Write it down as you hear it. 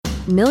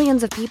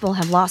Millions of people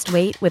have lost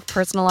weight with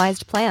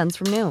personalized plans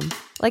from Noom.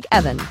 Like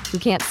Evan, who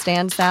can't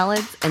stand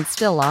salads and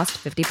still lost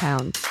 50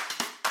 pounds.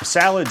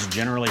 Salads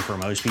generally for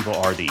most people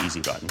are the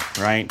easy button,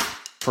 right?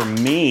 For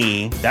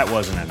me, that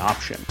wasn't an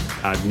option.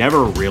 I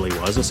never really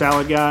was a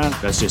salad guy.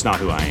 That's just not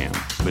who I am.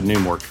 But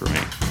Noom worked for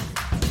me.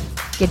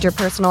 Get your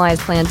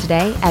personalized plan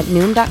today at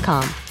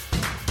Noom.com.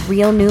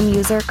 Real Noom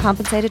user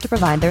compensated to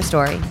provide their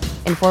story.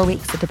 In 4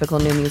 weeks, the typical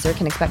Noom user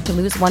can expect to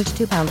lose 1 to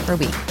 2 pounds per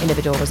week.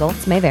 Individual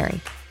results may vary.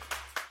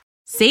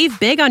 Save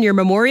big on your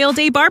Memorial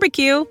Day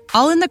barbecue,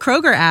 all in the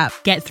Kroger app.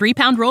 Get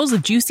 3-pound rolls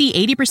of juicy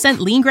 80%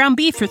 lean ground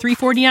beef for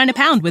 $3.49 a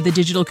pound with a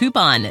digital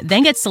coupon.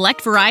 Then get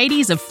select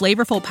varieties of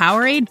flavorful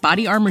Powerade,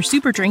 Body Armor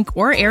Super Drink,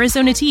 or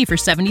Arizona tea for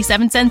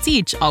 77 cents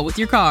each, all with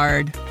your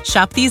card.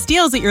 Shop these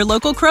deals at your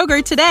local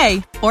Kroger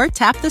today, or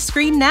tap the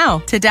screen now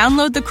to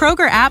download the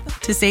Kroger app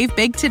to save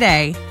big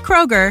today.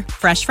 Kroger,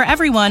 fresh for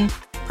everyone.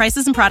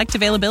 Prices and product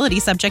availability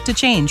subject to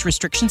change.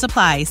 Restrictions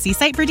apply. See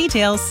site for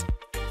details.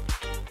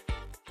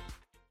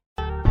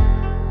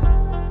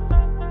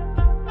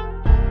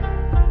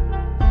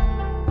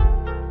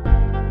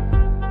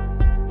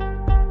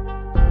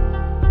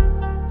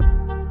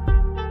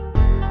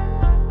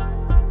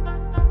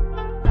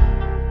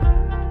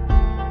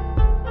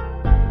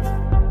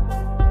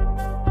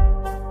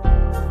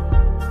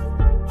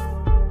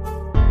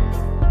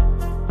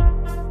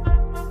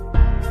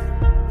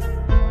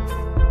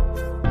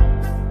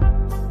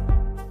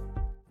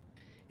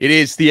 It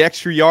is the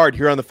Extra Yard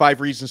here on the 5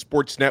 Reasons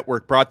Sports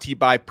Network, brought to you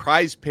by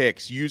Prize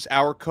Picks. Use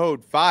our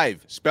code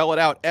 5, spell it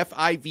out,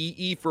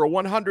 F-I-V-E, for a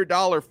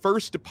 $100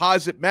 first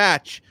deposit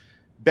match.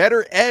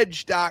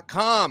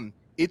 BetterEdge.com.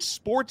 It's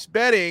sports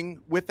betting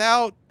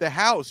without the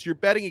house. You're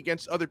betting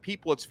against other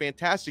people. It's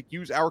fantastic.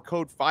 Use our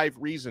code 5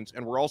 Reasons.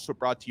 And we're also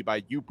brought to you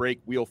by You Break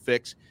Wheel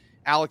Fix.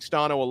 Alex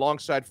Donno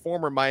alongside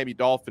former Miami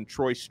Dolphin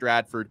Troy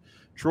Stratford.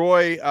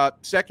 Troy,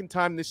 second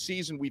time this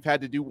season we've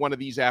had to do one of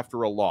these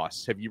after a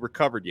loss. Have you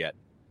recovered yet?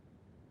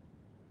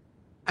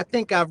 I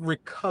think I've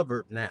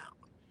recovered now.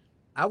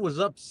 I was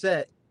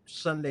upset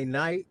Sunday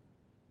night,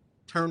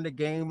 turned the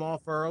game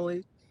off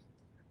early.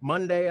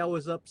 Monday, I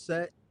was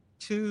upset.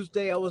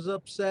 Tuesday, I was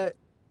upset.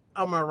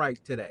 I'm all right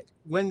today.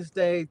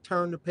 Wednesday,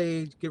 turn the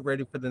page, get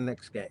ready for the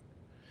next game.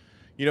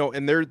 You know,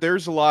 and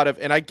there's a lot of,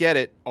 and I get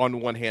it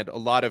on one hand, a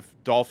lot of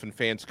Dolphin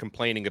fans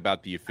complaining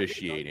about the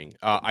officiating.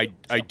 I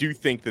do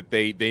think that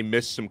they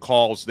missed some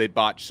calls. They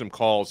botched some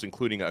calls,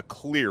 including a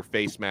clear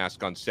face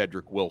mask on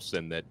Cedric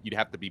Wilson that you'd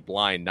have to be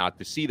blind not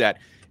to see that.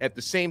 At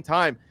the same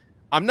time,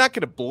 I'm not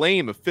going to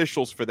blame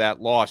officials for that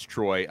loss,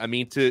 Troy. I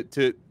mean,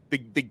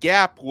 the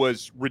gap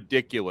was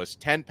ridiculous.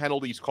 10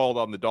 penalties called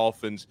on the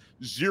Dolphins,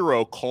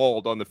 0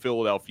 called on the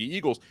Philadelphia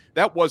Eagles.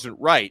 That wasn't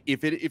right.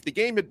 If the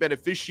game had been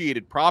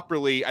officiated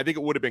properly, I think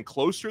it would have been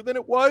closer than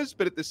it was.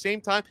 But at the same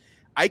time,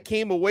 I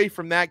came away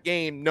from that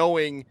game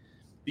knowing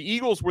the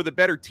Eagles were the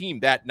better team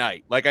that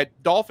night.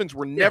 Dolphins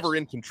were never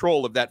in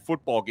control of that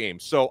football game.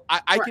 So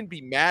I can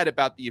be mad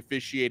about the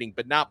officiating,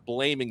 but not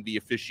blaming the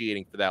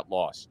officiating for that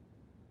loss.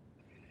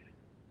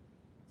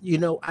 You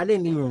know, I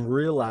didn't even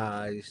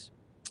realize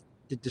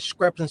the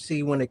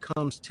discrepancy when it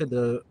comes to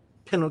the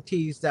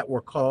penalties that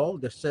were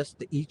called, assessed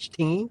to each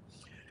team,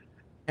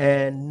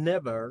 and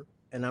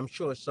I'm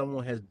sure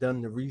someone has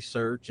done the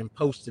research and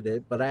posted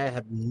it, but I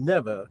have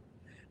never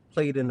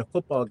played in a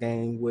football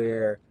game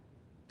where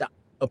the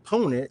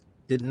opponent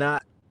did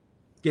not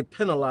get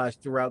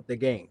penalized throughout the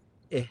game.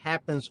 It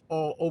happens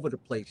all over the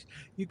place.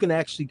 You can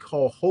actually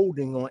call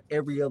holding on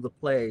every other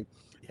play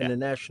in the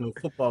National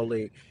Football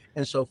League.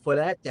 And so for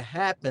that to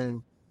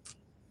happen,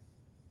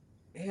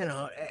 you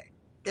know,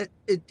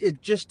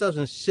 it just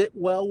doesn't sit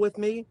well with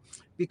me,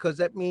 because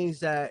that means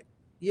that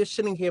you're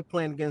sitting here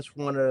playing against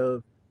one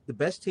of the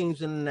best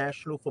teams in the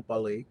National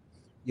Football League.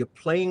 You're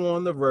playing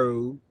on the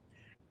road,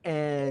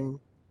 and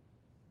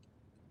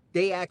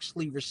they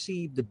actually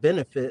receive the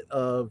benefit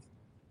of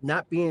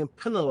not being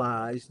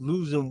penalized,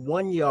 losing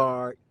 1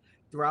 yard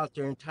throughout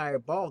their entire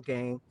ball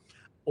game,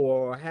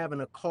 or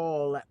having a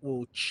call that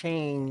will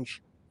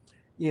change,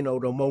 you know,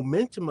 the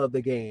momentum of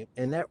the game.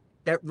 And that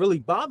really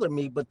bothered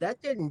me, but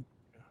that didn't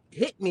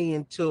hit me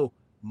until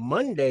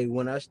Monday,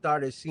 when I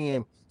started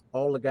seeing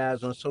all the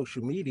guys on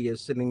social media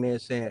sitting there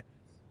saying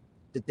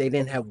that they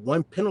didn't have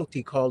one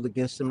penalty called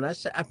against them. And I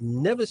said, I've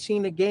never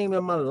seen a game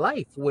in my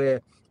life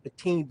where a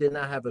team did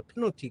not have a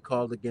penalty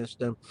called against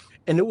them.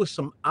 And there was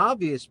some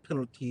obvious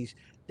penalties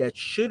that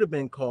should have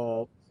been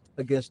called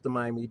against the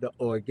Miami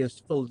or against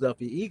the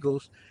Philadelphia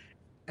Eagles.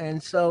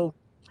 And so,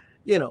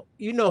 you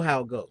know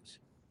how it goes.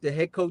 The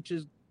head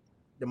coaches,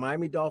 the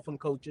Miami Dolphin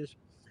coaches,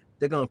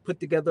 they're going to put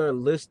together a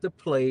list of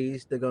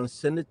plays. They're going to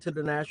send it to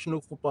the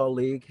National Football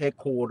League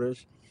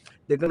headquarters.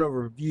 They're going to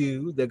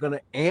review. They're going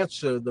to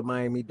answer the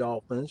Miami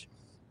Dolphins,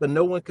 but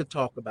no one could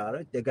talk about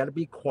it. They got to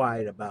be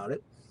quiet about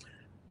it.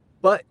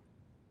 But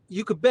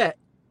you could bet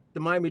the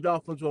Miami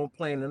Dolphins won't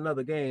play in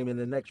another game in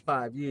the next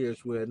 5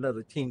 years where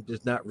another team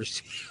does not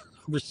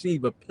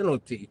receive a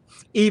penalty.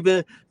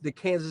 Even the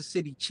Kansas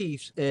City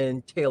Chiefs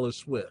and Taylor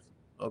Swift.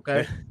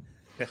 Okay.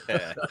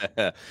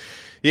 Yeah.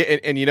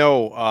 And you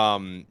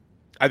know,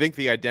 I think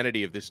the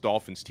identity of this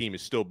Dolphins team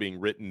is still being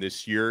written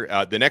this year.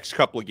 The next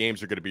couple of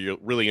games are going to be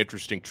really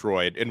interesting,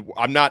 Troy. And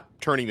I'm not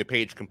turning the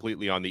page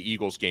completely on the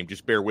Eagles game.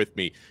 Just bear with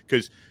me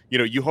because,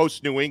 you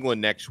host New England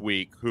next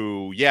week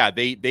who,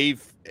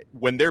 they've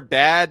when they're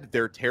bad,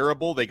 they're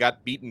terrible. They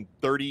got beaten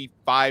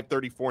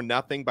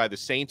 34-0 by the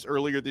Saints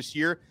earlier this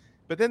year.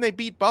 But then they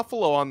beat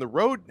Buffalo on the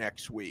road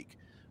next week.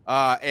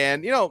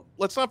 And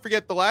let's not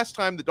forget the last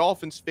time the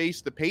Dolphins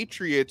faced the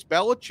Patriots,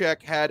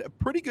 Belichick had a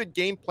pretty good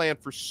game plan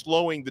for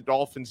slowing the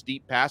Dolphins'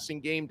 deep passing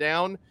game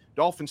down.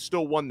 Dolphins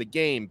still won the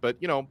game, but,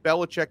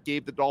 Belichick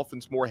gave the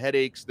Dolphins more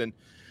headaches than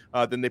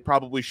they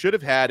probably should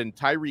have had. And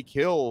Tyreek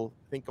Hill,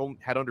 I think,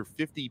 had under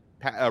 50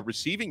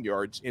 receiving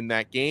yards in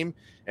that game.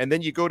 And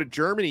then you go to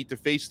Germany to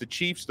face the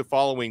Chiefs the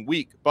following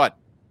week. But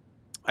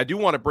I do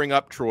want to bring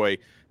up, Troy,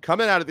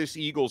 coming out of this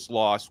Eagles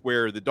loss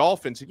where the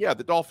Dolphins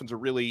are a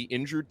really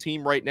injured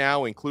team right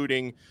now,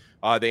 including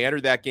they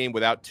entered that game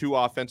without 2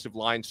 offensive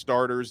line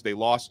starters. They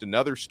lost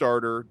another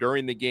starter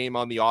during the game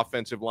on the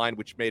offensive line,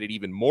 which made it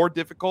even more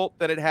difficult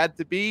than it had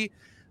to be.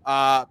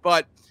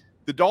 But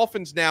the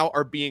Dolphins now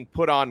are being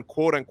put on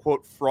quote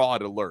unquote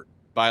fraud alert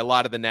by a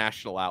lot of the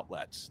national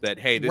outlets that,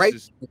 hey, this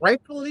is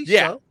rightfully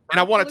so. And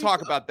I want to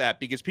talk about that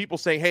because people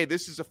saying, hey,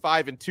 this is a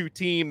 5-2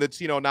 team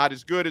that's, not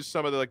as good as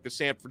some of the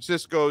San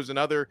Franciscos and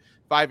other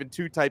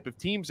 5-2 type of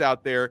teams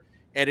out there.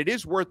 And it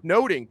is worth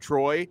noting,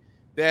 Troy,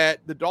 that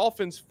the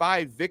Dolphins'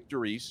 5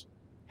 victories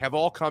have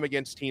all come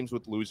against teams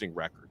with losing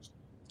records.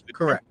 The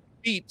Correct.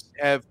 2 defeats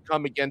have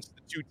come against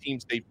the 2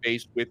 teams they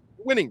faced with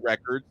winning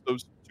records.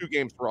 Those 2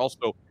 games were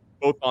also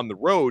both on the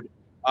road.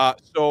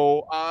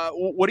 So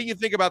what do you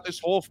think about this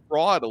whole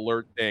fraud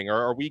alert thing?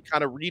 Are we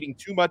kind of reading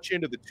too much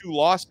into the 2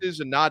 losses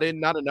and not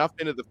enough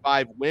into the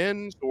 5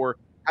 wins? Or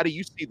how do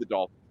you see the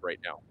Dolphins right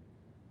now?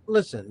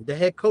 Listen, the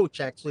head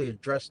coach actually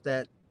addressed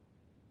that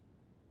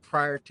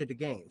prior to the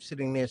game,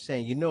 sitting there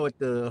saying, what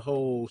the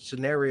whole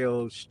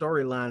scenario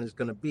storyline is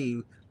going to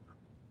be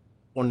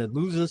on the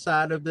losing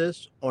side of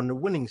this, on the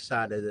winning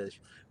side of this.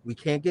 We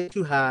can't get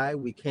too high.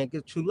 We can't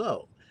get too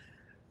low.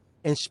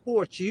 In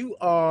sports,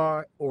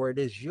 it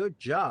is your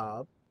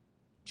job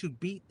to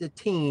beat the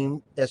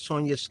team that's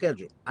on your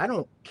schedule. I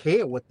don't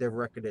care what their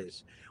record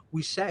is.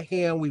 We sat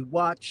here and we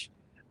watched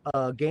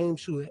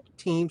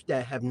teams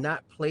that have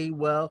not played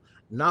well,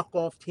 knock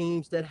off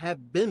teams that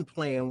have been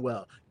playing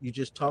well. You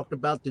just talked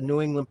about the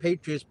New England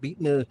Patriots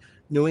beating the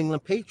New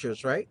England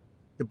Patriots, right?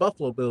 The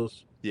Buffalo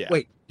Bills. Yeah.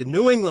 Wait, the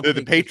New England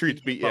the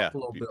Patriots beat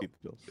Buffalo Bills. Beat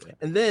the Bills. Yeah.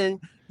 And then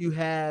you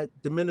had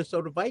the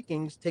Minnesota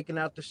Vikings taking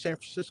out the San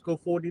Francisco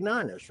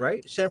 49ers,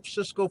 right? San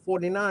Francisco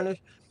 49ers,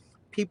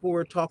 people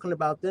were talking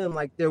about them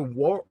like they're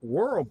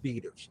world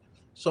beaters.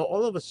 So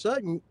all of a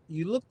sudden,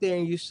 you look there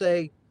and you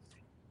say,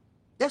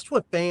 that's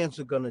what fans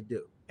are going to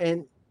do.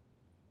 And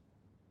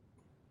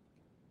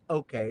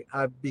okay,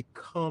 I've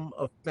become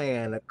a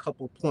fan a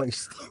couple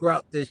points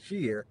throughout this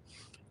year,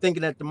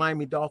 thinking that the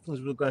Miami Dolphins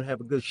were going to have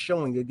a good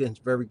showing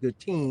against very good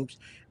teams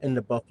and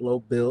the Buffalo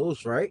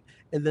Bills, right?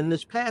 And then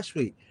this past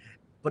week.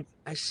 But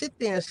I sit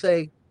there and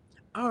say,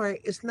 all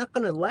right, it's not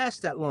going to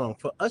last that long.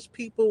 For us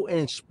people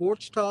in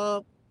sports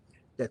talk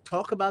that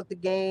talk about the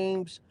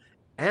games,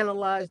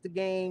 analyze the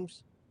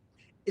games,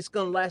 it's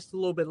going to last a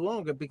little bit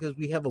longer because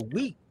we have a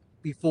week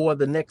before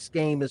the next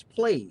game is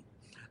played.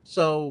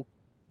 So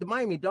the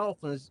Miami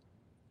Dolphins,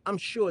 I'm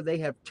sure they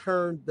have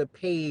turned the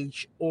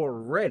page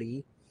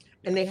already,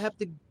 and they have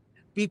to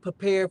be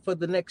prepared for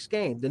the next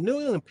game. The New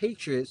England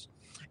Patriots,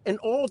 in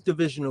all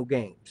divisional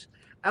games,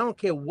 I don't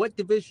care what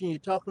division you're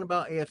talking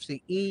about,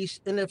 AFC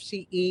East,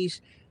 NFC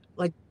East,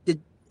 I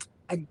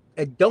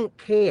don't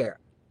care.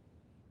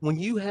 When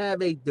you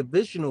have a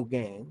divisional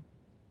game,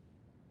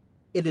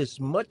 it is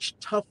much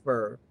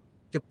tougher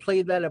to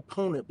play that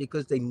opponent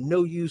because they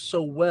know you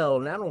so well.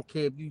 And I don't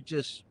care if you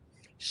just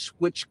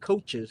switch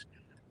coaches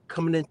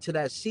coming into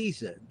that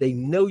season. They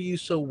know you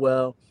so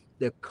well.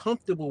 They're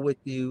comfortable with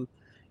you.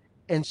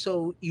 And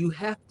so you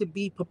have to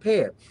be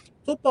prepared.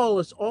 Football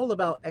is all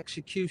about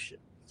execution.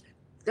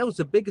 That was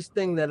the biggest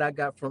thing that I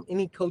got from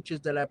any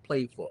coaches that I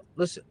played for.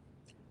 Listen,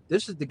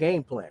 this is the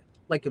game plan.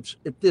 Like if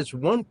there's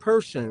one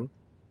person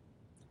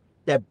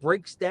that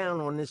breaks down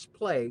on this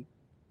play,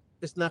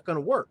 it's not going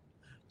to work.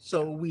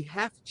 So we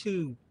have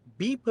to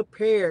be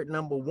prepared,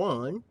 number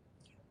one,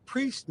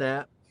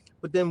 pre-snap,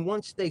 but then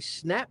once they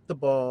snap the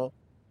ball,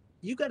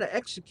 you got to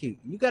execute.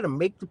 You got to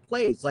make the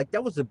plays. Like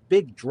that was a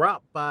big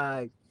drop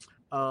by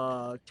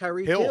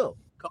Tyreek Hill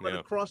coming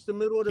across the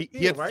middle of the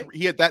field, right?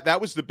 He had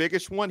that was the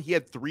biggest one. He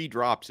had 3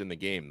 drops in the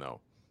game,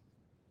 though.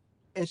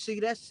 And see,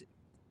 that's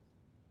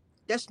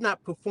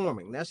not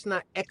performing. That's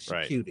not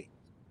executing.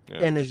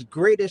 Right. Yeah. And as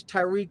great as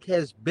Tyreek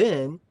has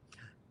been,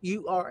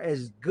 you are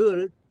as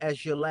good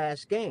as your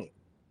last game.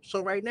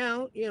 So right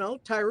now,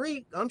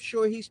 Tyreek, I'm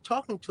sure he's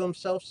talking to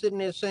himself, sitting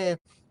there saying,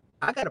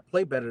 I got to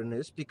play better than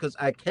this because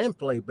I can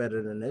play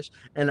better than this,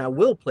 and I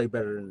will play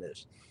better than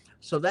this.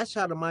 So that's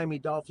how the Miami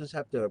Dolphins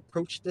have to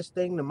approach this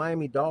thing. The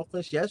Miami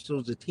Dolphins, yes, it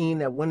was a team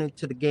that went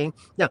into the game.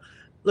 Now,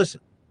 listen,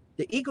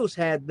 the Eagles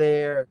had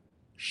their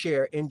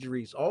share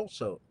injuries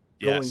also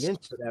going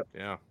into that.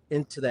 Yeah.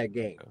 into that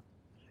game.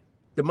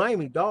 The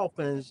Miami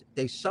Dolphins,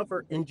 they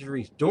suffered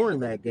injuries during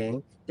that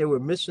game. They were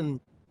missing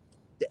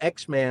the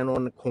X-Man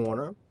on the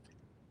corner,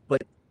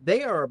 but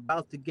they are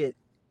about to get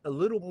a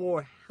little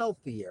more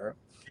healthier.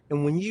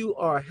 And when you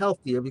are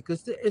healthier,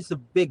 because there is a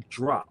big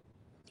drop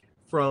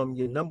from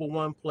your number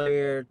one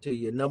player to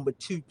your number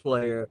two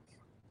player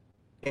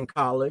in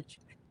college,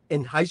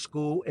 in high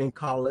school, in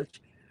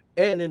college,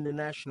 and in the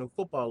National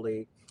Football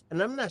League.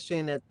 And I'm not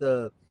saying that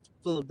the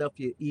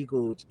Philadelphia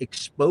Eagles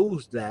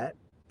exposed that,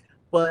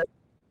 but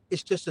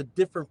it's just a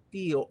different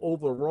feel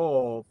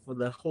overall for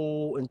the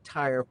whole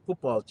entire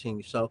football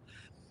team. So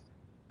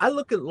I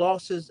look at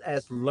losses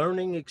as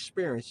learning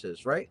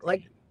experiences, right?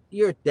 Like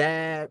your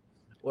dad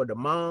or the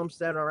moms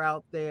that are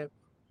out there,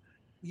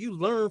 you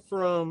learn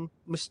from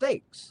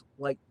mistakes.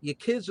 Like your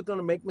kids are going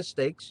to make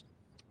mistakes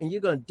and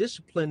you're going to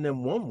discipline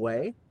them one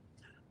way,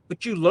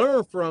 but you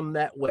learn from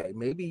that way.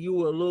 Maybe you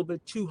were a little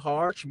bit too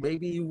harsh.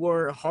 Maybe you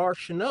weren't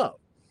harsh enough.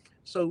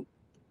 So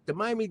the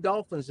Miami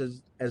Dolphins,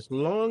 as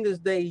long as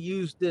they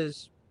use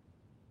this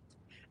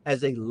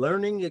as a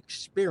learning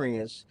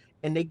experience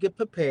and they get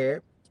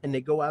prepared and they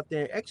go out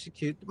there and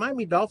execute, the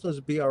Miami Dolphins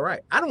will be all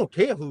right. I don't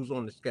care who's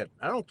on the schedule.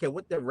 I don't care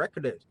what their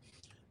record is.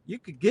 You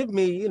could give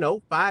me,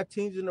 5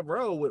 teams in a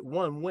row with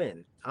 1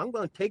 win. I'm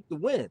going to take the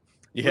win.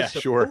 Yeah,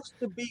 sure. Supposed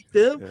to beat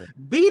them,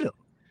 beat them,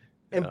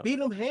 and beat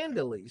them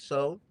handily.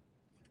 So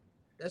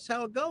that's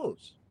how it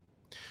goes.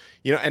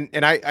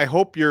 And I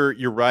hope you're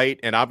right.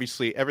 And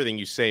obviously everything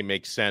you say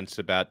makes sense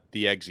about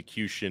the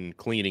execution,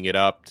 cleaning it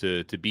up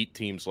to beat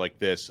teams like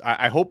this.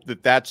 I hope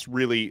that that's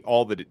really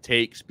all that it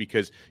takes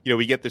because,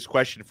 we get this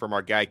question from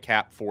our guy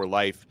Cap for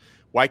Life.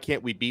 Why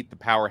can't we beat the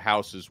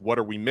powerhouses? What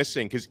are we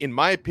missing? Because in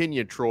my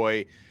opinion,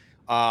 Troy,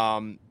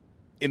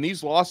 in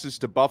these losses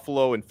to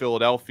Buffalo and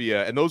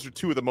Philadelphia, and those are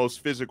two of the most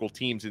physical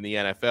teams in the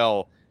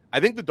NFL, I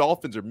think the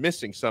Dolphins are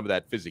missing some of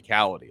that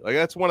physicality. Like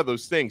that's one of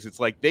those things. It's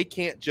like they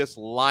can't just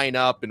line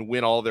up and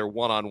win all their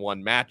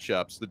one-on-one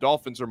matchups. The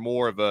Dolphins are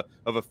more of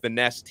a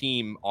finesse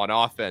team on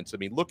offense. I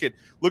mean, look at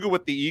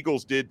what the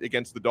Eagles did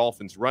against the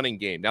Dolphins running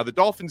game. Now the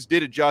Dolphins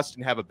did adjust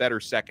and have a better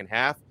second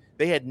half.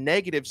 They had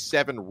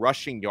 -7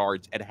 rushing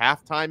yards at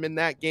halftime in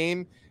that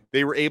game.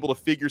 They were able to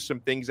figure some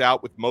things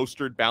out with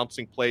Mostert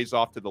bouncing plays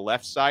off to the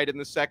left side in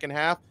the second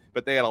half,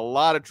 but they had a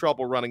lot of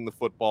trouble running the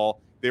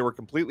football. They were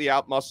completely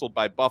outmuscled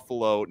by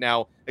Buffalo.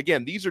 Now,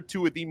 again, these are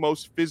two of the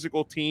most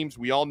physical teams.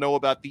 We all know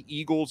about the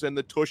Eagles and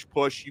the tush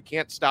push. You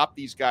can't stop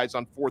these guys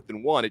on 4th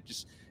and 1. It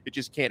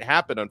just can't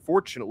happen,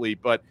 unfortunately.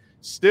 But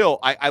still,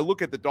 I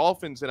look at the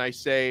Dolphins and I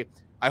say,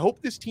 I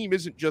hope this team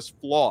isn't just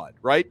flawed,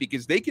 right?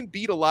 Because they can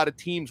beat a lot of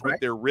teams with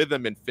their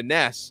rhythm and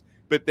finesse.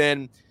 But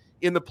then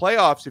in the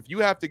playoffs, if you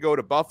have to go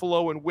to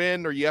Buffalo and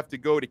win, or you have to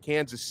go to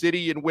Kansas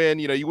City and win,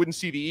 you wouldn't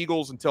see the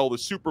Eagles until the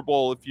Super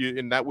Bowl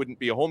and that wouldn't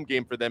be a home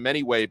game for them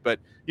anyway. But,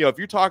 if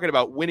you're talking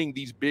about winning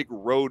these big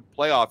road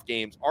playoff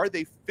games, are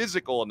they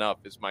physical enough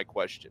is my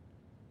question.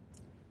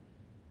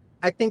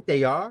 I think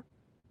they are.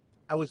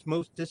 I was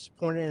most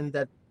disappointed in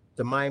that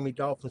the Miami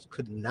Dolphins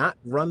could not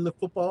run the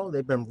football.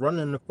 They've been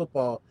running the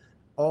football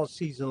all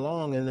season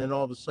long, and then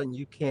all of a sudden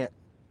you can't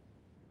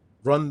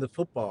run the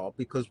football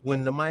because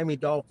when the Miami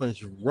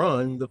Dolphins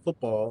run the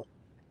football,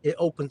 it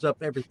opens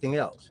up everything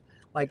else.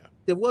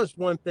 There was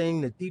one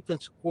thing the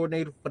defensive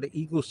coordinator for the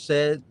Eagles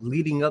said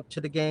leading up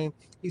to the game.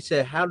 He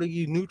said, how do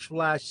you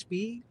neutralize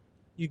speed?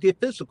 You get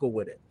physical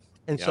with it.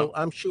 And so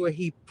I'm sure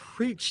he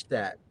preached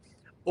that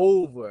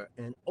over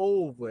and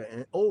over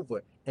and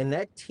over, and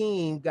that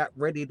team got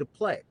ready to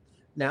play.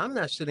 Now, I'm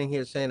not sitting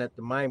here saying that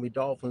the Miami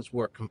Dolphins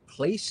were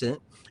complacent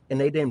and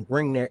they didn't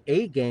bring their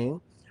A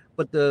game,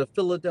 but the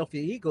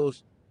Philadelphia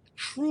Eagles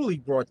truly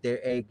brought their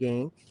A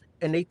game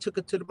and they took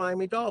it to the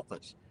Miami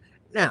Dolphins.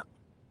 Now,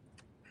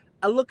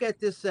 I look at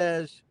this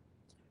as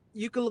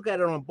you can look at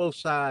it on both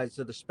sides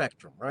of the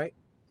spectrum, right?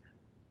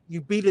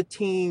 You beat a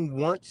team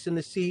once in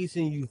the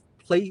season, you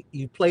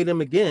play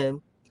them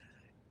again,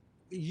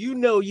 you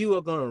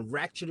are going to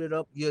ratchet it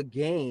up your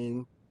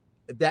game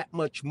that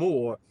much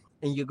more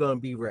and you're going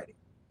to be ready.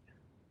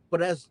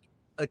 But as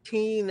a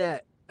team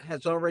that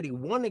has already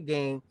won a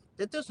game,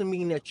 that doesn't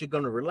mean that you're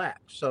going to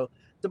relax. So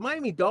the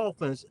Miami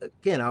Dolphins,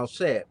 again, I'll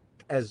say it,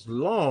 as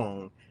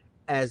long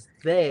as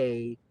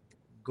they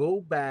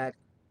go back,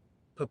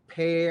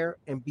 prepare,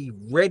 and be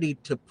ready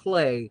to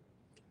play,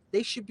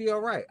 they should be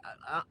all right.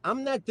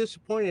 I'm not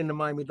disappointed in the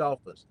Miami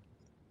Dolphins.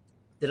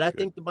 Did I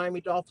think the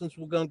Miami Dolphins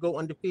were going to go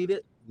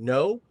undefeated?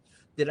 No.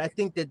 Did I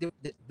think that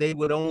they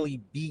would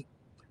only beat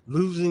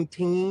losing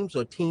teams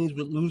or teams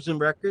with losing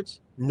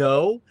records?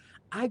 No.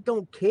 I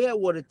don't care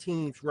what a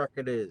team's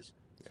record is.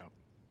 Yeah.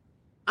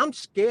 I'm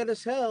scared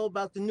as hell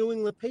about the New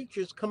England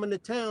Patriots coming to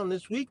town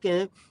this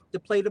weekend to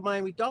play the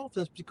Miami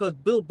Dolphins because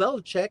Bill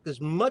Belichick,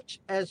 as much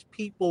as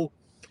people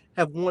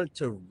have wanted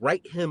to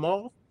write him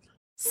off,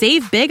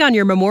 Save big on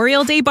your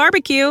Memorial Day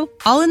barbecue,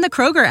 all in the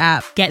Kroger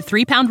app. Get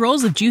 3-pound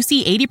rolls of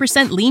juicy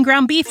 80% lean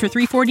ground beef for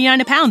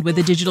 $3.49 a pound with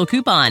a digital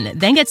coupon.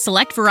 Then get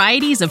select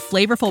varieties of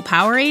flavorful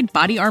Powerade,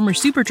 Body Armor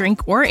Super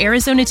Drink, or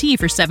Arizona tea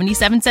for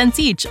 77 cents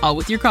each, all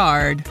with your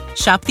card.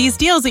 Shop these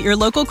deals at your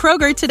local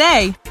Kroger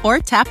today, or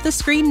tap the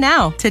screen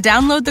now to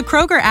download the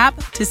Kroger app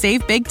to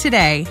save big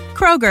today.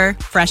 Kroger,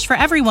 fresh for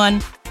everyone.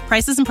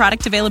 Prices and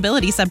product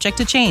availability subject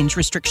to change.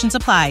 Restrictions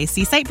apply.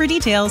 See site for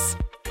details.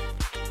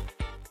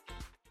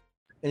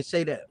 And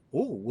say that,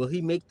 oh, will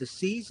he make the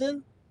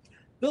season?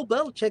 Bill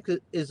Belichick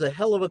is a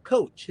hell of a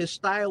coach. His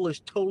style is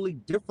totally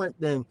different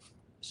than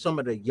some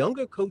of the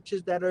younger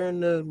coaches that are in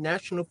the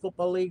National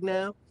Football League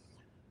now.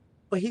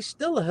 But he's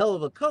still a hell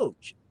of a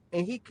coach.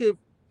 And he could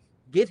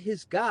get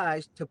his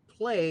guys to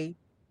play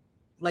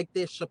like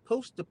they're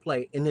supposed to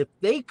play. And if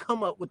they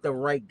come up with the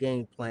right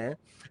game plan,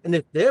 and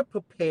if they're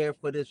prepared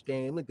for this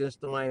game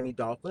against the Miami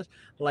Dolphins,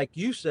 like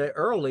you said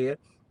earlier,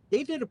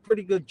 they did a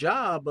pretty good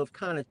job of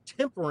kind of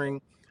tempering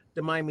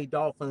the Miami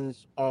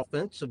Dolphins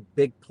offense of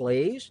big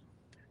plays.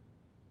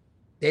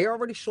 They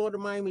already saw the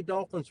Miami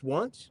Dolphins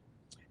once.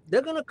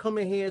 They're going to come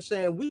in here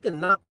saying, we can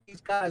knock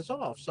these guys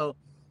off. So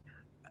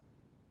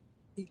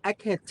I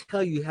can't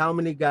tell you how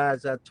many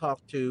guys I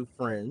talked to,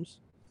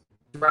 friends,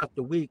 throughout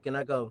the week, and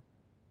I go,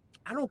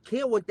 I don't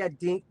care what that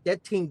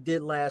team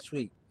did last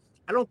week.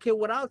 I don't care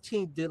what our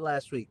team did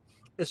last week.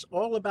 It's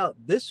all about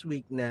this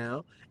week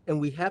now,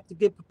 and we have to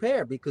get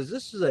prepared because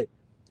this is a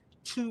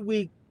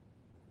 2-week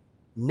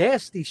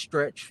nasty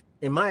stretch,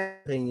 in my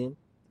opinion,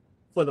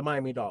 for the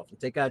Miami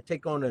Dolphins. They got to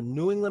take on the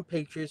New England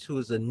Patriots, who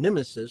is a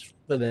nemesis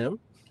for them.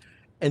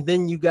 And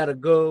then you got to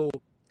go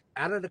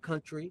out of the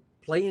country,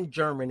 play in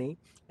Germany,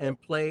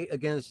 and play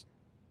against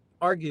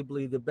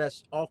arguably the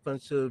best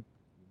offensive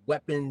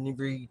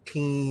weaponry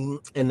team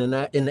in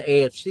the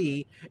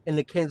AFC, and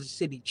the Kansas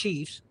City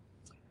Chiefs.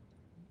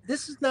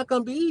 This is not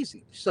going to be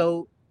easy.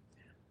 So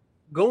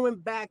going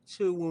back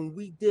to when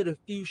we did a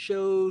few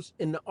shows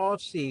in the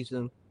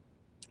offseason,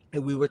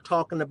 and we were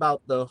talking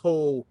about the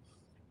whole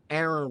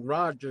Aaron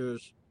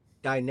Rodgers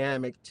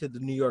dynamic to the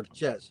New York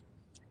Jets.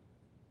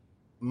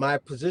 My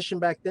position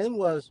back then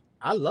was,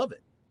 I love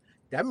it.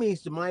 That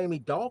means the Miami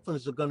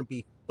Dolphins are going to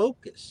be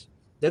focused.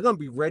 They're going to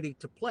be ready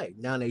to play.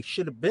 Now, they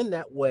should have been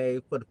that way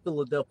for the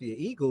Philadelphia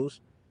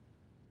Eagles,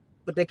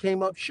 but they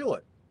came up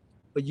short.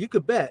 But you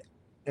could bet,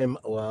 and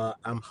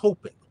I'm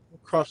hoping,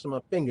 crossing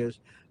my fingers,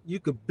 you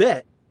could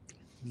bet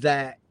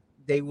that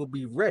they will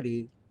be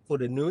ready for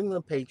the New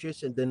England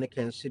Patriots and then the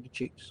Kansas City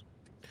Chiefs.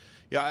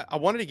 Yeah, I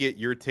wanted to get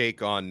your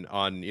take on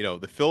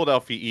the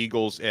Philadelphia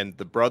Eagles and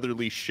the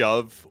brotherly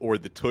shove or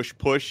the tush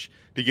push,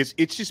 because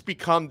it's just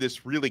become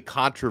this really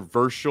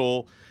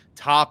controversial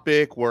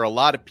topic where a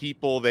lot of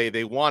people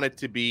they want it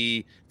to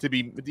be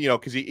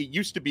because it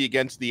used to be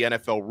against the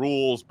NFL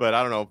rules, but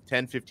I don't know,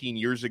 10, 15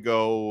 years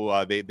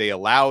ago they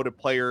allowed a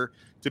player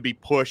to be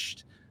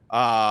pushed.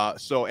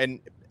 And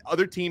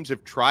other teams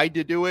have tried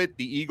to do it.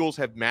 The Eagles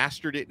have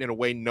mastered it in a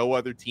way no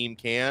other team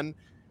can.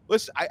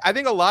 Listen, I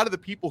think a lot of the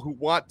people who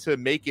want to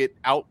make it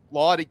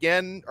outlawed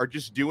again are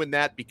just doing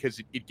that because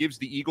it gives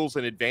the Eagles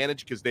an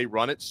advantage because they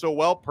run it so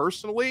well.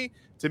 Personally,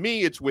 to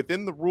me, it's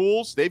within the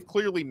rules. They've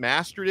clearly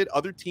mastered it.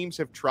 Other teams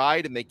have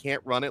tried, and they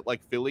can't run it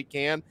like Philly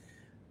can.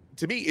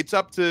 To me, it's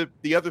up to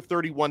the other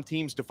 31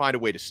 teams to find a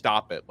way to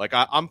stop it. Like,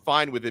 I'm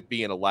fine with it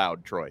being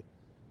allowed, Troy.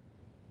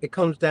 It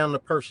comes down to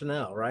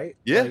personnel, right?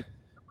 Yeah.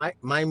 Like,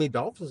 Miami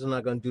Dolphins are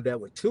not going to do that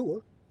with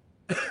Tua.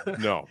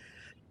 No.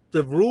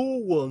 The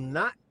rule will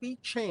not be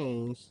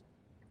changed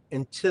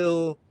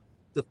until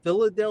the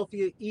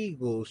Philadelphia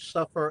Eagles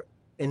suffer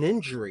an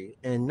injury,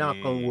 and knock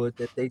on wood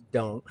that they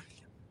don't.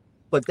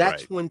 But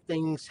that's when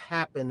things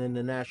happen in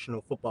the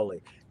National Football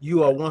League.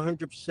 You are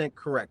 100%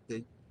 correct.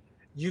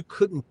 You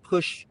couldn't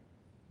push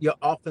your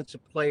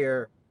offensive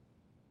player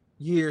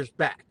years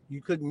back.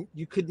 You could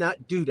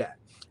not do that.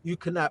 You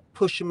could not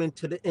push them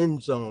into the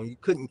end zone. You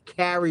couldn't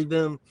carry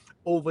them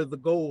over the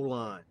goal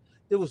line.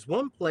 There was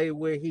one play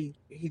where he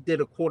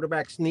did a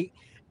quarterback sneak,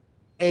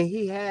 and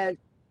he had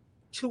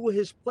two of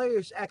his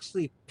players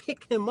actually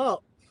pick him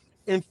up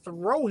and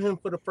throw him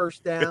for the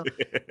first down.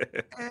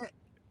 And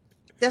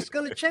that's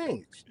going to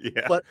change.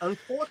 Yeah. But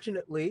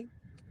unfortunately,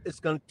 it's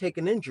going to take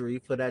an injury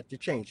for that to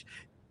change.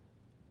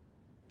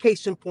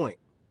 Case in point,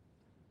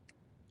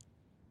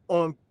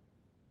 on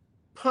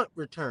punt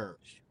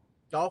returns,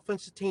 the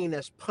offensive team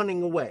that's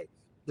punting away,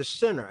 the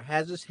center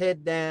has his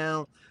head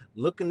down,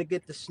 looking to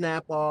get the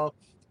snap off,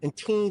 and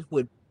teams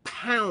would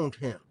pound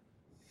him.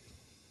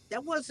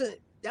 That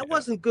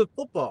wasn't good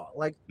football.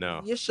 Like,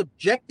 no. You're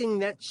subjecting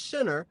that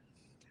center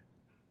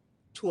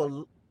to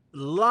a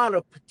lot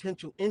of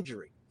potential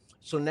injury.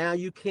 So now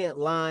you can't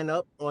line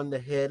up on the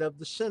head of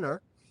the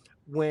center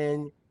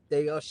when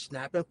they are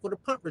snapping for the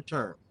punt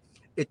return.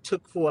 It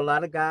took for a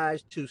lot of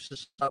guys to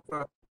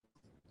suffer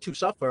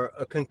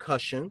a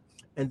concussion,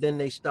 and then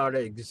they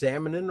started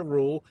examining the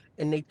rule,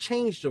 and they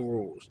changed the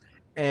rules.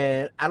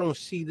 And I don't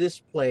see this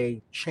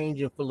play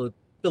changing for the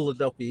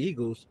Philadelphia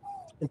Eagles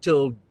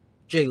until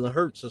Jalen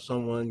Hurts or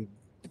someone,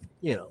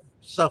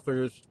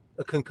 suffers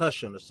a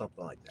concussion or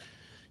something like that.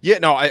 Yeah,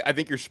 no, I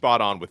think you're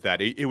spot on with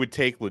that. It would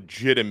take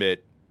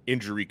legitimate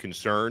injury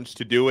concerns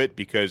to do it,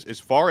 because as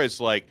far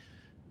as like,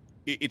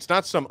 it's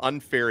not some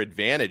unfair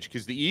advantage,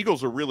 because the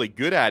Eagles are really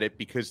good at it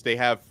because they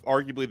have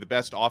arguably the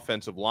best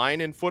offensive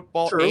line in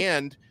football. True.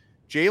 And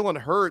Jalen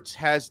Hurts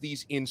has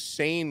these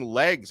insane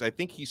legs. I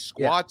think he Yeah.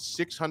 squats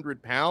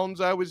 600 pounds,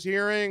 I was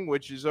hearing,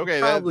 which is okay.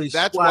 Probably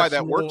That's why squats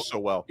that more. works so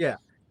well. Yeah.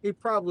 He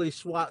probably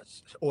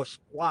squats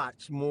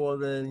more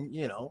than,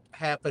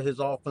 half of his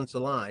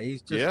offensive line.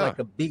 He's just Yeah. like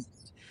a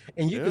beast.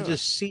 And you Yeah. can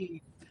just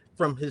see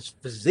from his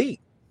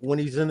physique when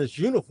he's in his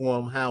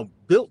uniform how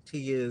built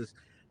he is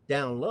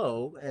down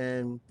low.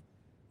 And,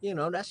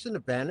 that's an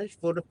advantage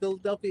for the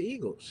Philadelphia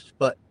Eagles.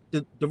 But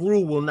the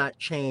rule will not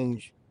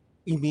change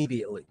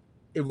immediately.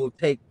 It will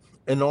take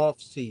an off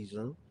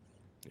season.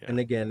 Yeah. And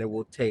again, it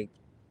will take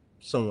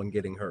someone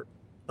getting hurt,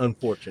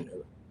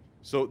 unfortunately.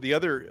 So the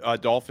other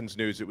Dolphins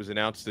news, it was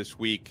announced this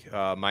week,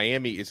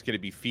 Miami is going to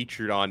be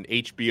featured on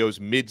HBO's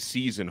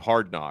mid-season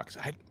Hard Knocks.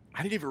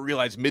 I didn't even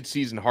realize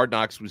mid-season Hard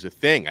Knocks was a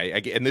thing.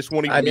 And this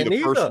won't even be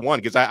the first one,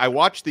 because I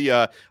watched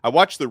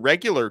the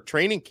regular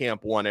training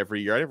camp one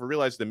every year. I never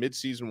realized the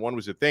mid-season one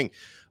was a thing.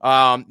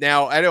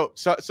 Now I know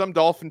some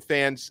Dolphin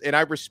fans, and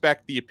I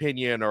respect the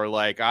opinion, are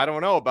like, I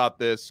don't know about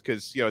this,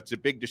 because it's a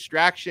big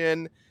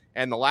distraction.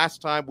 And the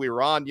last time we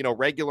were on,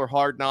 regular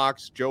Hard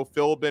Knocks, Joe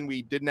Philbin,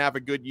 we didn't have a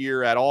good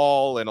year at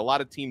all. And a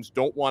lot of teams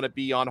don't want to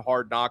be on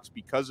Hard Knocks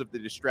because of the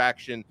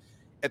distraction.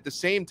 At the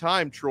same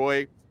time,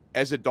 Troy,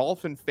 as a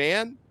Dolphin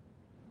fan,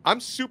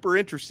 I'm super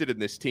interested in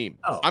this team.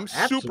 I'm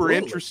super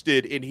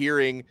interested in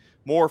hearing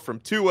more from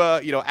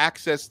Tua,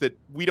 access that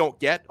we don't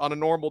get on a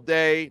normal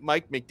day.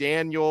 Mike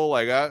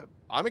McDaniel,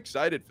 I'm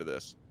excited for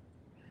this.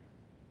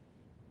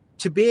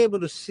 To be able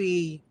to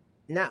see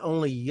not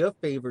only your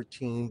favorite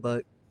team,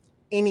 but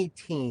any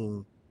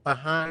team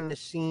behind the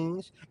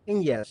scenes,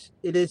 and yes,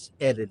 it is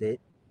edited.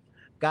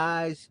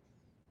 Guys,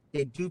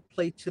 they do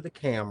play to the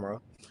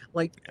camera.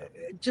 Like,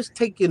 just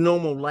take your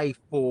normal life,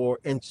 for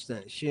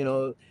instance.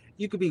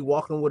 You could be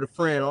walking with a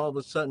friend, all of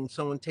a sudden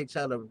someone takes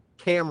out a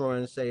camera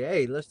and say,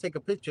 hey, let's take a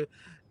picture.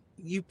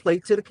 You play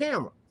to the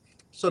camera.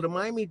 So the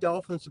Miami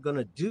Dolphins are going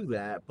to do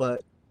that,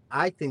 but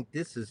I think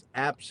this is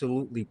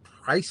absolutely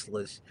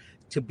priceless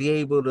to be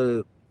able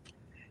to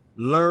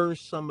learn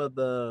some of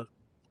the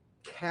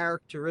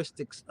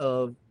characteristics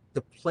of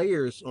the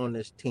players on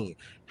this team,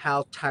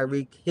 how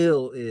Tyreek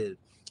Hill is,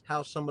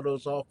 how some of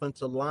those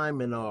offensive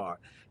linemen are,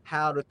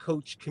 how the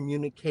coach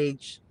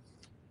communicates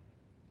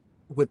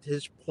with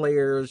his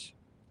players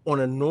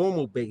on a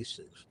normal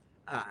basis.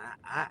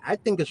 I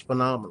think it's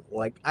phenomenal.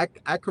 Like,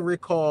 I could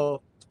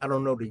recall, I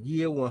don't know the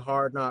year when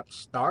Hard Knocks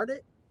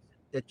started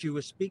that you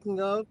were speaking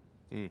of,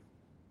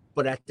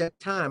 but at that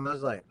time I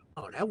was like,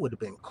 oh, that would have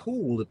been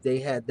cool if they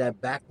had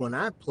that back when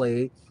I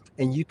played.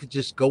 And you could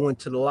just go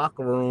into the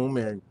locker room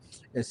and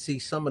see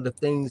some of the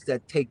things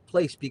that take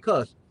place.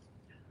 Because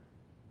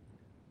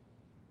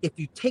if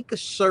you take a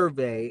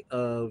survey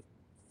of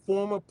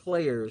former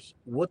players,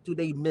 what do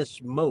they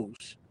miss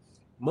most?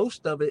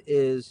 Most of it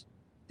is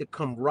the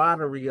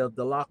camaraderie of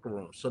the locker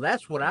room. So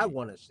that's what I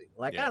want to see.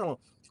 Like, I don't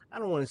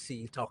want to see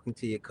you talking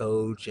to your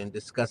coach and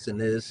discussing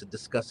this and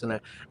discussing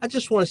that. I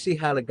just want to see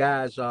how the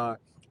guys are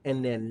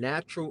in their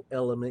natural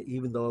element,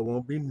 even though it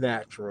won't be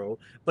natural,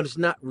 but it's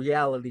not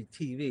reality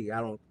TV.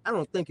 I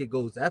don't think it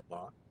goes that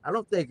far. I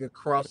don't think it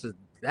crosses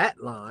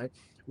that line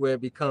where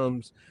it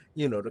becomes,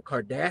 the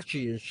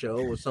Kardashian show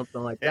or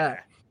something like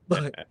that.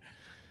 But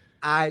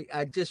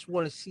I just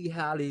want to see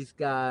how these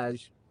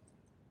guys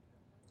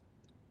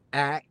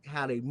act,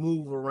 how they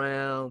move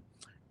around.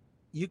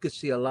 You could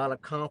see a lot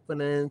of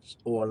confidence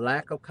or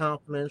lack of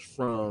confidence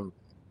from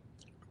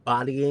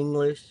body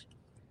English,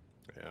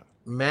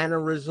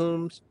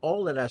 mannerisms,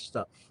 all of that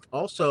stuff.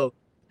 Also,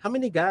 how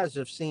many guys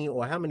have seen,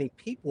 or how many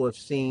people have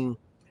seen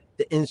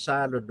the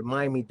inside of the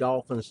Miami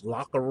Dolphins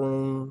locker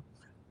room,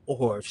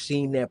 or have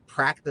seen their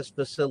practice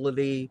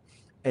facility?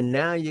 And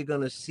now you're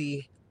going to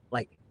see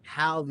like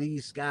how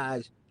these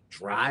guys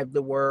drive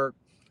to work,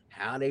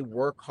 how they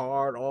work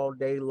hard all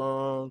day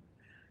long.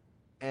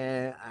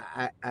 And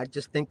I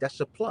just think that's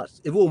a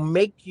plus. It will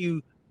make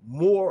you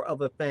more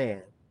of a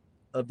fan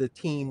of the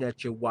team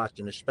that you're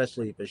watching,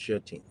 especially if it's your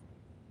team.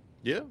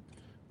 Yeah.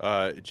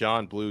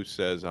 John Blue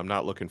says, I'm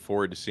not looking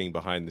forward to seeing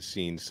behind the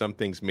scenes. Some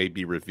things may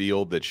be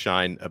revealed that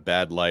shine a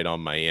bad light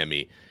on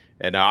Miami.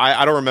 And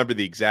I don't remember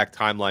the exact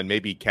timeline.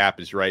 Maybe Cap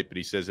is right, but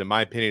he says, in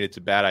my opinion, it's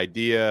a bad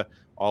idea.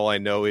 All I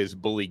know is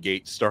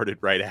Bullygate started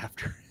right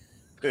after.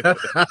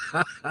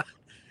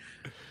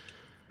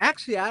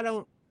 Actually, I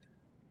don't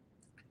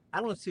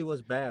see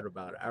what's bad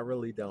about it. I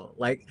really don't.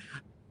 Like,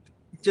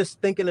 just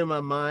thinking in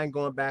my mind,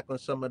 going back on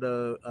some of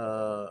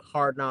the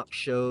Hard Knock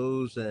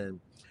shows and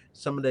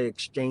some of the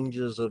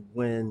exchanges of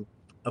when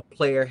a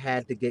player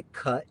had to get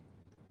cut.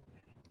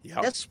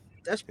 Yeah,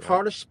 that's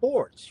part of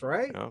sports,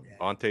 right?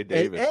 Vontae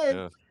Davis.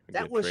 And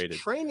that was traded.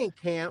 Training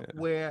camp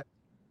where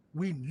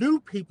we knew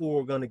people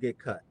were going to get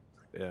cut.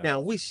 Yeah. Now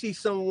we see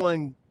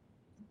someone,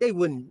 they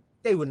would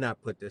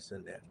not put this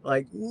in there.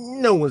 Like,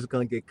 no one's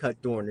going to get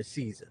cut during the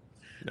season.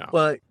 No.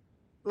 But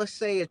let's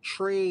say a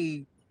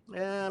trade.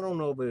 I don't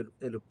know if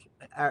it'll.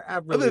 I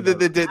really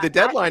the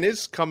deadline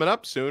is coming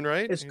up soon,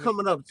 right? It's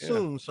coming up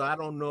soon, so I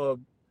don't know if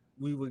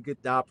we would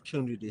get the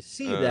opportunity to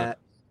see that.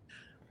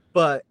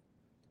 But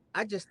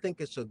I just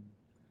think it's an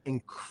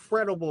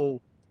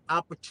incredible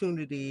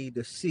opportunity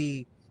to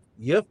see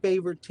your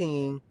favorite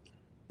team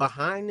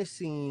behind the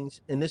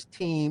scenes, and this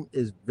team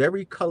is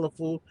very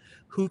colorful.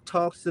 Who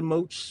talks the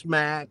most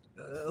smack?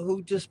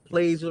 Who just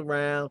plays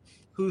around?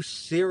 Who's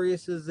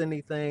serious as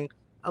anything?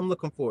 I'm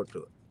looking forward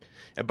to it.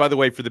 And by the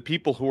way, for the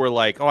people who are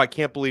like, "Oh, I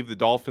can't believe the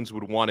Dolphins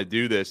would want to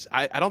do this,"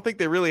 I don't think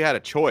they really had a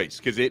choice,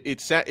 because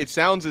it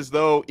sounds as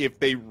though if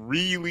they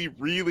really,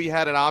 really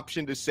had an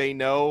option to say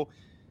no,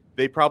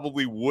 they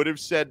probably would have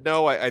said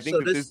no. I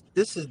think so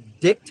this is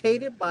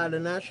dictated by the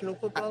National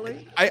Football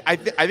League. I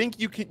think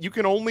you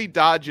can only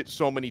dodge it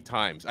so many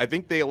times. I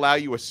think they allow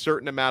you a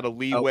certain amount of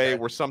leeway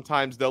where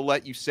sometimes they'll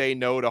let you say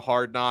no to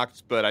Hard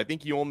Knocks, but I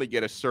think you only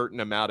get a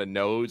certain amount of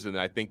no's. And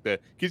I think that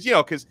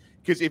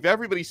because if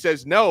everybody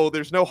says no,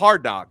 there's no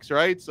Hard Knocks,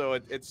 right? So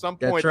at some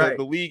point,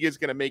 the league is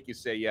going to make you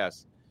say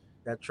yes.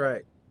 That's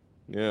right.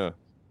 Yeah.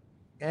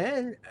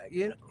 And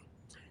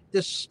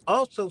there's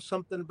also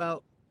something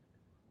about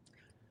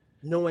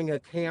knowing a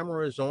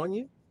camera is on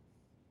you.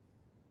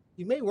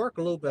 You may work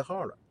a little bit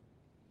harder.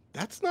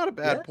 That's not a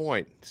bad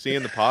point.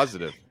 Seeing the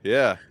positive.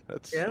 Yeah,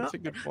 that's a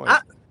good point.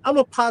 I'm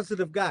a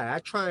positive guy. I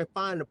try and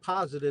find the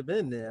positive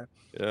in there.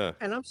 Yeah.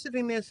 And I'm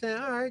sitting there saying,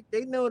 all right,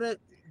 they know that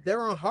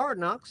they're on Hard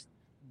Knocks.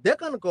 They're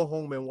going to go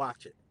home and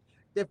watch it.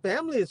 Their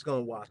family is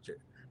going to watch it.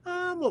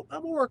 I'm going to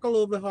work a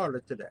little bit harder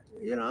today.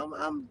 I'm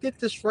going to get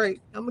this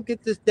right. I'm going to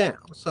get this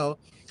down. So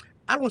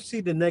I don't see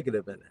the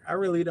negative in it. I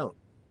really don't.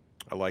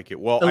 I like it.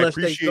 Well, unless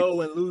they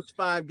go and lose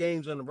 5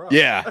 games in a row.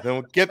 Yeah,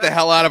 then get the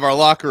hell out of our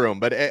locker room.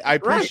 But I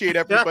appreciate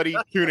everybody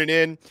tuning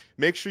in.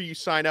 Make sure you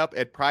sign up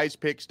at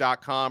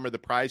prizepicks.com or the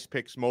Prize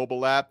Picks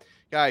mobile app.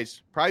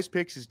 Guys, Prize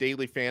Picks is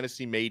daily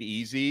fantasy made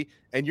easy,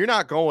 and you're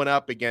not going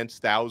up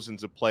against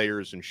thousands of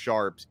players and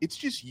sharps. It's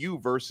just you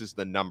versus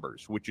the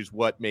numbers, which is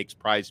what makes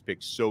Prize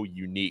Picks so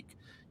unique.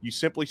 You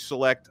simply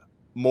select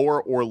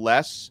more or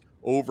less,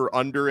 over,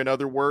 under, in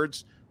other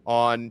words,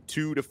 on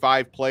 2 to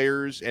 5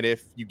 players, and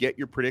if you get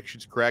your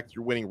predictions correct,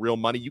 you're winning real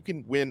money. You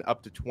can win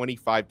up to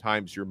 25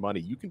 times your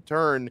money. You can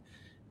turn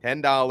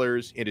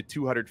 $10 into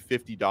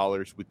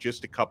 $250 with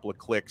just a couple of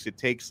clicks. It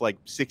takes like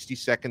 60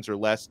 seconds or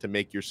less to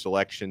make your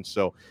selection.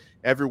 So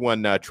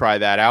everyone try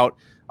that out.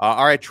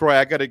 All right, Troy,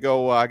 I got to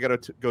go. I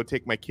got to go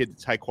take my kid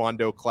to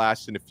Taekwondo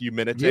class in a few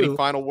minutes. Any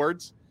final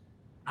words?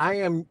 I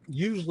am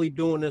usually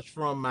doing this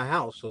from my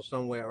house or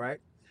somewhere, right?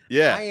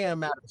 Yeah. I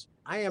am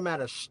at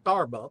a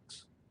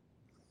Starbucks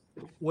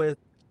with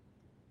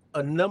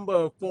a number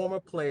of former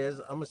players.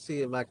 I'm gonna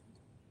see if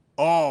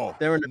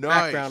they're in the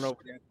background over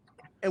there,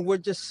 and we're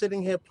just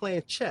sitting here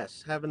playing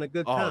chess, having a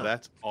good time. Oh,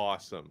 that's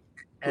awesome.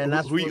 And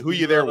that's who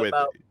you there with?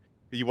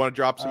 You want to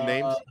drop some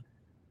names?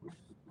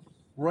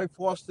 Roy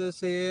Foster's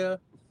here.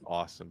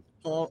 Awesome.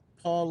 Paul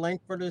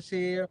Langford is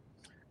here,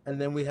 and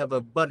then we have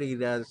a buddy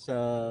that's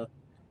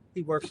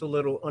he works a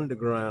little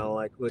underground,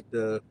 like with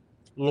the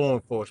law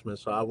enforcement.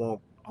 So I won't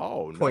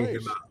point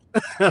him out.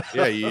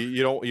 Yeah,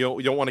 you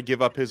don't want to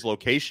give up his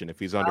location if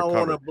he's undercover.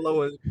 I don't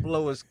want to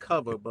blow his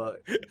cover,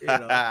 but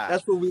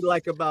that's what we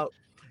like about.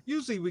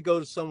 Usually we go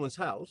to someone's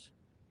house.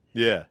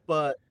 Yeah.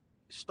 But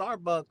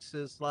Starbucks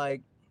is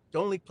like the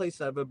only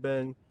place I've ever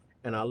been,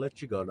 and I'll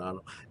let you go,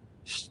 Donno.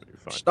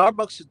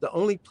 Starbucks is the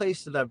only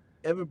place that I've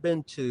ever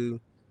been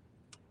to,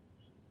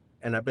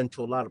 and I've been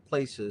to a lot of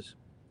places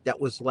that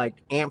was like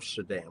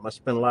Amsterdam. I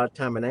spent a lot of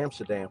time in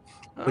Amsterdam,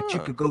 but you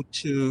could go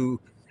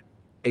to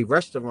a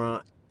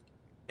restaurant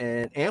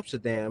in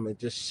Amsterdam and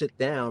just sit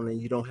down, and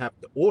you don't have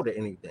to order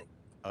anything.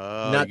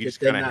 Not you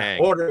just kind of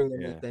hang. Ordering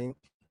anything.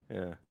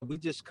 Yeah. We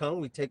just come,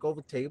 we take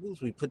over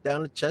tables, we put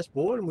down the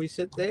chessboard, and we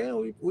sit there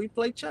and we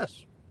play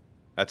chess.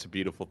 That's a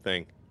beautiful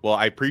thing. Well,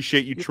 I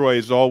appreciate you, Troy,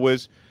 as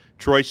always.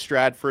 Troy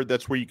Stratford,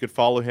 that's where you could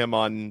follow him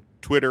on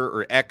Twitter,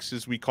 or X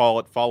as we call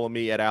it. Follow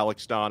me at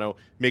Alex Donno.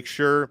 Make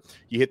sure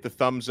you hit the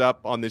thumbs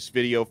up on this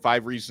video.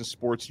 5 Reasons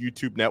Sports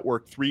YouTube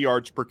Network. 3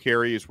 yards per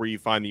carry is where you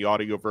find the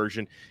audio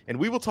version. And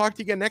we will talk to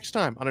you again next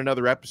time on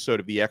another episode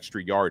of The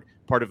Extra Yard,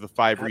 part of the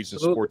 5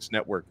 Reasons Sports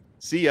Network.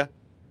 See ya.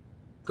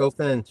 Go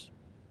Fins.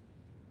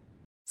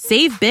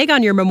 Save big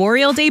on your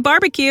Memorial Day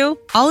barbecue,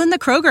 all in the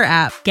Kroger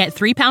app. Get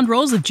 3-pound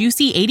rolls of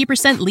juicy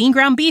 80% lean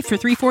ground beef for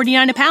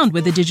 $3.49 a pound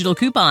with a digital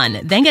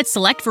coupon. Then get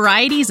select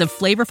varieties of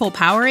flavorful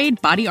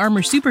Powerade, Body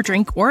Armor Super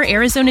Drink, or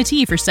Arizona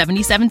tea for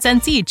 77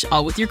 cents each,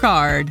 all with your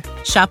card.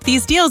 Shop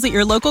these deals at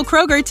your local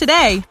Kroger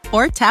today,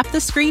 or tap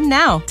the screen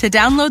now to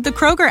download the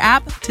Kroger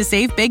app to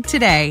save big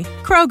today.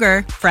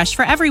 Kroger, fresh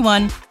for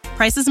everyone.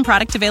 Prices and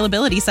product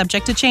availability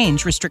subject to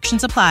change.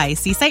 Restrictions apply.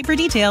 See site for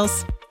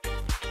details.